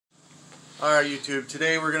Alright YouTube,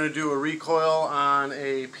 today we're going to do a recoil on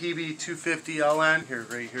a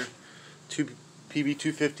PB-250LN, right here,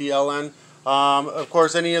 PB-250LN. Of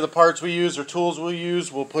course, any of the parts we use or tools we'll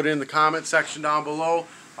use, we'll put in the comment section down below.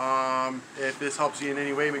 If this helps you in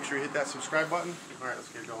any way, make sure you hit that subscribe button. Alright,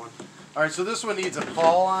 let's get going. Alright, so this one needs a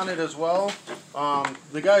pawl on it as well.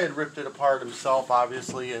 The guy had ripped it apart himself,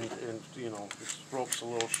 obviously, and you know, this rope's a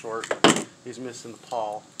little short. He's missing the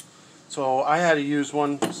pawl. So I had to use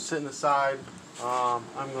one sitting aside. I'm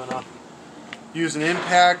going to use an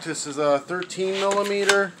impact. This is a 13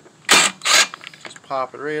 millimeter. Just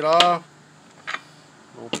pop it right off.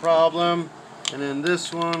 No problem. And then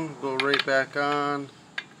this one, go right back on.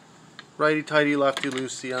 Righty tighty, lefty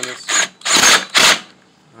loosey on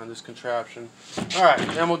this contraption. Alright,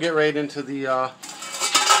 then we'll get right into the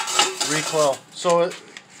recoil. So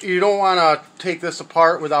you don't want to take this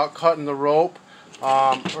apart without cutting the rope.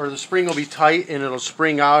 Or the spring will be tight and it'll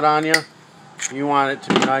spring out on you. You want it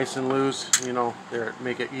to be nice and loose, you know, there,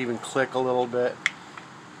 make it even click a little bit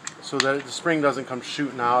so that the spring doesn't come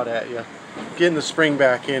shooting out at you. Getting the spring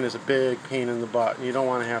back in is a big pain in the butt, and you don't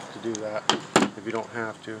want to have to do that if you don't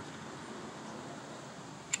have to.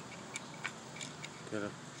 Get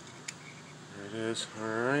it. There it is.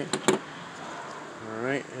 Alright.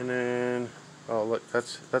 Alright, and then, oh look,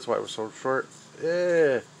 that's why it was so short.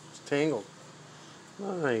 It's tangled.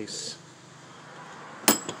 Nice.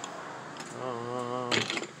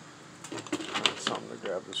 Something to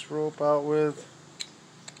grab this rope out with.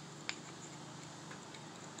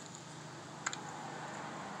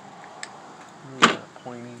 That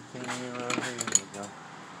pointy thing around here. There we go.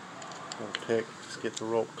 Little pick. Just get the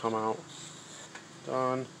rope come out.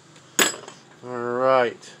 Done.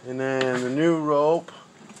 Alright. And then the new rope.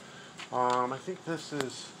 I think this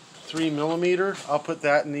is 3 millimeter. I'll put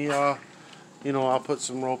that in the you know, I'll put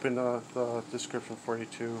some rope in the description for you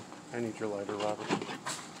too. I need your lighter, Robert.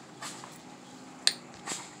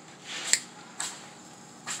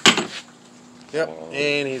 Yep,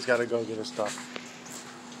 and he's got to go get his stuff.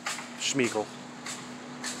 Schmeagle.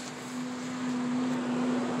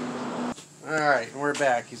 Alright, we're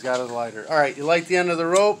back. He's got his lighter. Alright, you light the end of the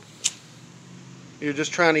rope. You're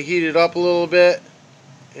just trying to heat it up a little bit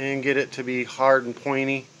and get it to be hard and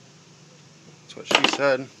pointy. That's what she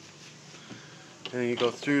said. And you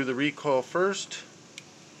go through the recoil first,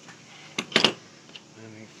 and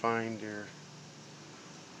you find your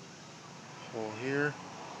hole here,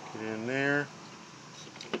 get in there,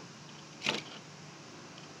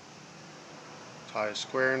 tie a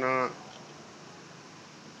square knot,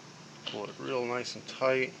 pull it real nice and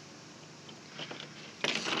tight,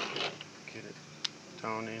 get it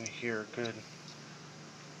down in here good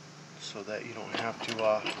so that you don't have to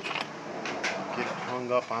get it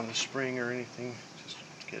hung up on the spring or anything. Just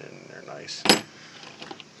get it in there nice.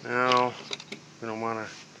 Now we don't want to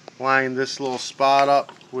line this little spot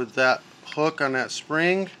up with that hook on that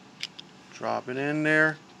spring. Drop it in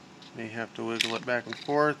there. May have to wiggle it back and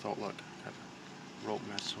forth. Oh look, I got a rope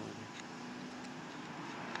messing with me.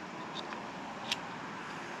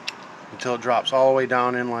 Until it drops all the way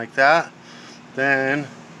down in like that. Then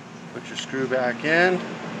put your screw back in.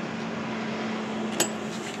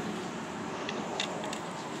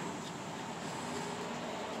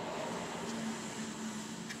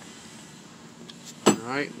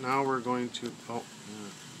 Alright, now we're going to, oh, yeah,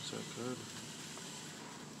 is that good?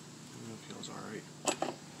 It feels alright.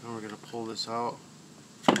 Now we're going to pull this out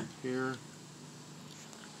here.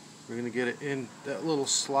 We're going to get it in that little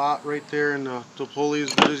slot right there in the pulley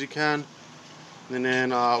as good as you can. And then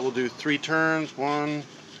we'll do 3 turns. 1,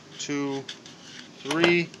 2,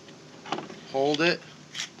 3. Hold it.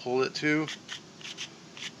 Pull it 2.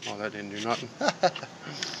 Oh, that didn't do nothing.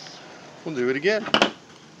 We'll do it again.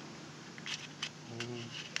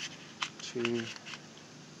 2.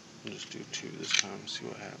 We'll just do 2 this time, see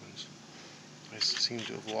what happens. I seem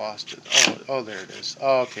to have lost it. Oh, there it is.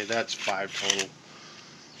 Oh, okay, that's 5 total.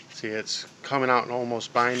 See, it's coming out and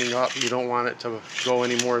almost binding up. You don't want it to go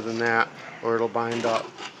any more than that, or it'll bind up.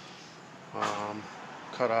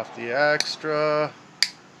 Cut off the extra.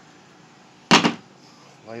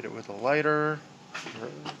 Light it with a lighter.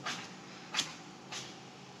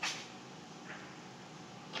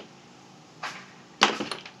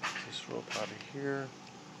 Rope out of here.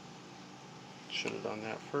 Should have done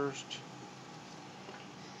that first.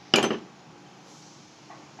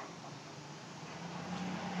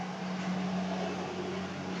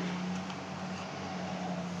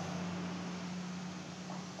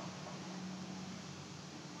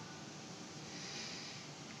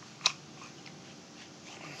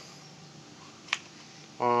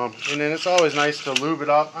 And then it's always nice to lube it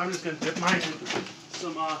up. I'm just going to dip mine in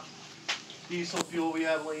some diesel fuel we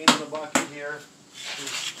have laying in the bucket here.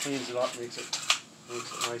 Just cleans it up, makes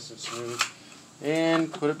it nice and smooth.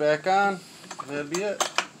 And put it back on. And that'll be it.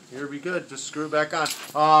 Here we good. Just screw it back on.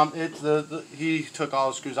 He took all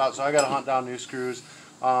the screws out, so I got to hunt down new screws.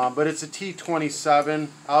 But it's a T27.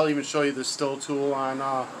 I'll even show you the stihl tool on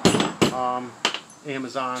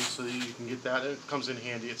Amazon so that you can get that. It comes in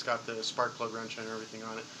handy. It's got the spark plug wrench and everything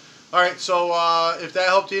on it. Alright, so if that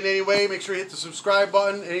helped you in any way, make sure you hit the subscribe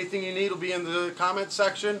button. Anything you need will be in the comment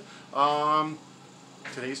section.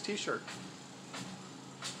 Today's t-shirt.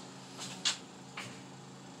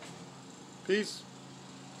 Peace.